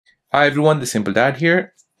Hi everyone, the Simple Dad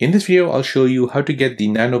here. In this video, I'll show you how to get the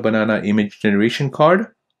Nano Banana image generation card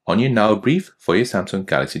on your Now Brief for your Samsung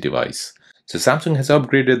Galaxy device. So Samsung has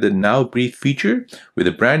upgraded the Now Brief feature with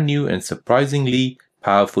a brand new and surprisingly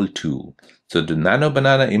powerful tool. So the Nano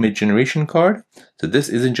Banana image generation card. So this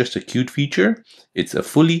isn't just a cute feature, it's a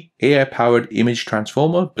fully AI-powered image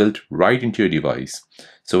transformer built right into your device.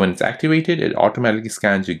 So when it's activated, it automatically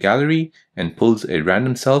scans your gallery and pulls a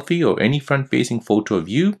random selfie or any front-facing photo of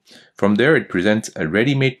you. From there, it presents a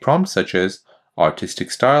ready-made prompt such as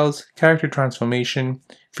artistic styles, character transformation,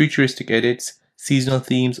 futuristic edits, seasonal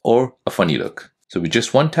themes, or a funny look. So with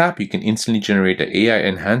just one tap, you can instantly generate an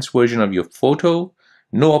AI-enhanced version of your photo.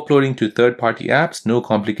 No uploading to third-party apps, no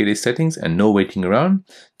complicated settings, and no waiting around.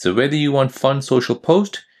 So whether you want fun social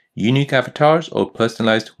post, unique avatars, or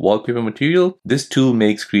personalized wallpaper material, this tool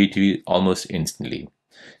makes creativity almost instantly.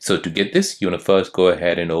 So to get this, you want to first go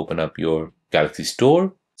ahead and open up your Galaxy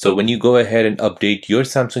Store. So when you go ahead and update your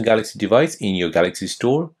Samsung Galaxy device in your Galaxy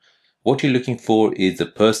Store, what you're looking for is the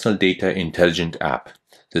Personal Data Intelligent app.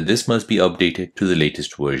 So this must be updated to the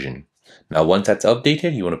latest version. Now, once that's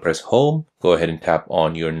updated, you want to press Home, go ahead and tap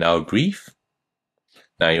on your Now Brief.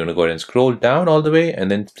 Now you want to go ahead and scroll down all the way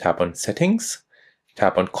and then tap on Settings,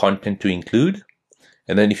 tap on Content to Include.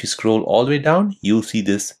 And then if you scroll all the way down, you'll see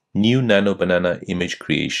this new Nano Banana image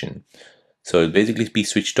creation. So it'll basically be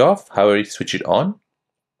switched off, however you switch it on.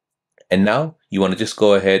 And now you want to just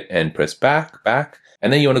go ahead and press back,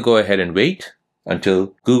 and then you want to go ahead and wait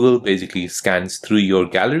until Google basically scans through your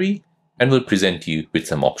gallery and will present you with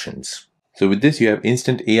some options. So with this, you have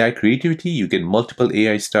instant AI creativity. You get multiple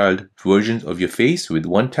AI styled versions of your face with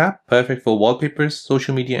one tap, perfect for wallpapers,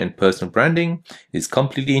 social media, and personal branding. It's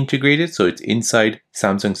completely integrated, so it's inside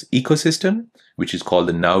Samsung's ecosystem, which is called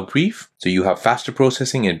the Now Brief. So you have faster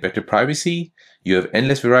processing and better privacy. You have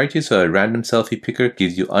endless variety, so a random selfie picker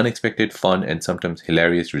gives you unexpected fun and sometimes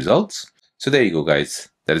hilarious results. So there you go, guys.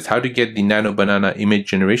 That is how to get the Nano Banana image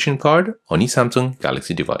generation card on your Samsung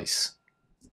Galaxy device.